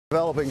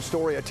Developing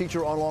story, a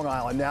teacher on Long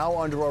Island now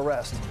under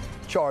arrest,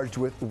 charged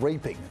with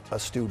raping a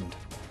student.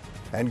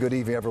 And good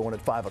evening, everyone,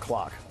 at 5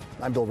 o'clock.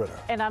 I'm Bill Ritter.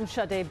 And I'm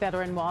Sade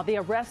Bedouin-Wah. The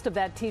arrest of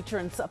that teacher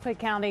in Suffolk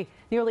County,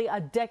 nearly a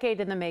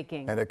decade in the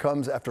making. And it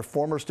comes after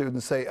former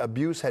students say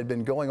abuse had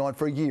been going on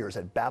for years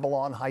at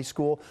Babylon High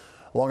School.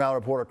 Long Island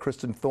reporter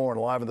Kristin Thorne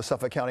live in the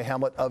Suffolk County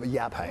hamlet of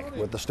Yaphank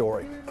with the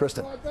story.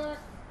 Kristin.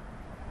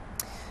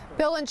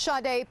 Bill and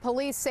Sade,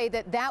 police say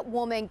that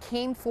woman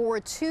came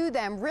forward to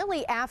them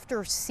really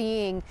after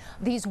seeing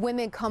these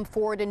women come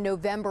forward in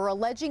November,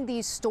 alleging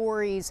these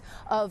stories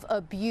of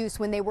abuse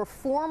when they were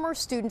former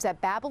students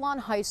at Babylon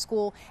High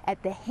School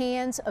at the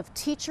hands of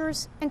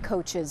teachers and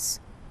coaches.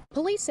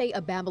 Police say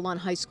a Babylon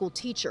High School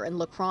teacher and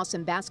lacrosse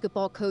and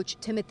basketball coach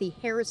Timothy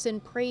Harrison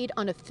preyed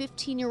on a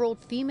 15-year-old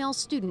female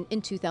student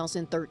in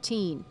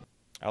 2013.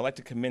 I'd like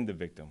to commend the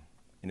victim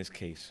in this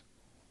case,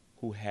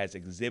 who has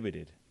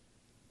exhibited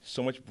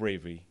so much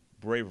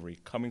bravery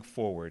coming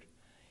forward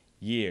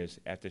years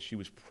after she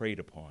was preyed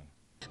upon.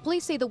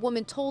 Police say the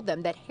woman told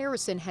them that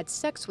Harrison had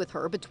sex with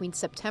her between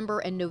September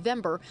and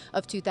November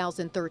of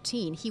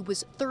 2013. He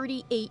was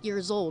 38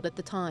 years old at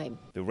the time.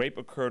 The rape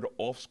occurred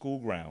off school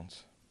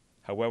grounds.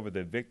 However,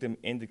 the victim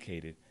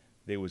indicated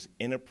there was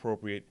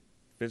inappropriate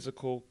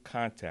physical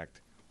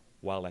contact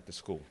while at the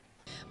school.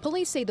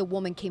 Police say the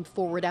woman came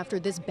forward after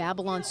this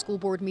Babylon school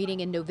board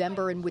meeting in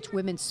November in which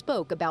women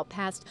spoke about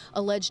past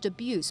alleged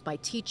abuse by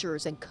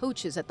teachers and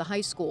coaches at the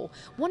high school.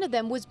 One of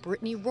them was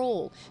Brittany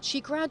Roll.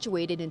 She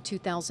graduated in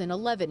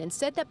 2011 and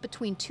said that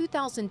between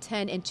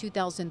 2010 and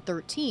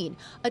 2013,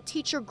 a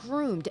teacher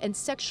groomed and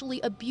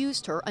sexually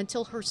abused her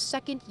until her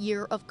second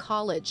year of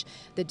college.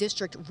 The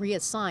district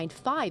reassigned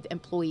 5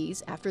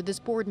 employees after this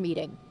board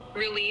meeting.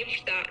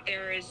 Relieved that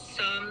there is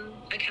some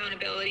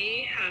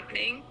accountability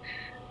happening.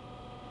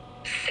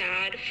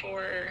 Sad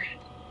for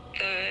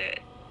the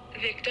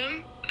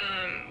victim,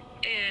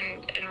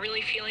 and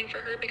really feeling for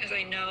her because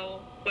I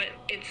know what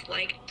it's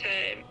like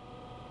to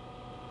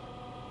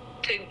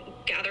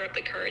gather up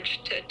the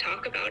courage to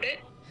talk about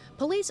it.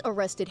 Police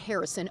arrested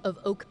Harrison of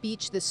Oak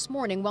Beach this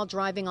morning while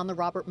driving on the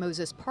Robert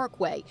Moses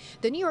Parkway.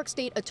 The New York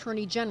State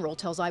Attorney General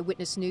tells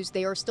Eyewitness News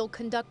they are still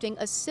conducting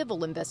a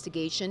civil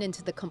investigation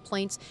into the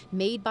complaints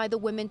made by the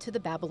women to the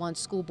Babylon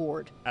School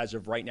Board. As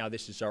of right now,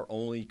 this is our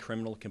only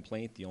criminal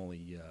complaint, the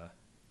only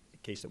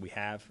case that we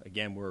have.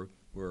 Again, we're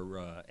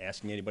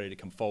asking anybody to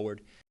come forward.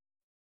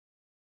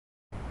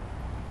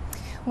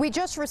 We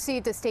just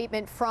received a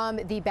statement from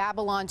the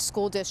Babylon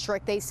School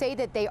District. They say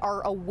that they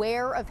are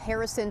aware of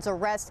Harrison's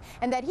arrest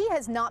and that he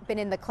has not been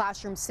in the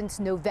classroom since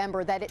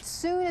November, that as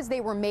soon as they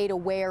were made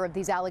aware of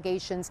these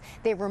allegations,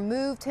 they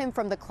removed him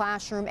from the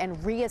classroom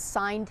and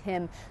reassigned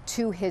him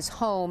to his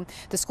home.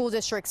 The school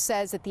district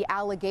says that the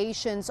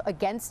allegations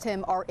against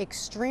him are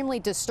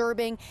extremely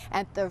disturbing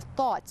and their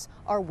thoughts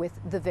are with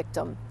the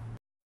victim.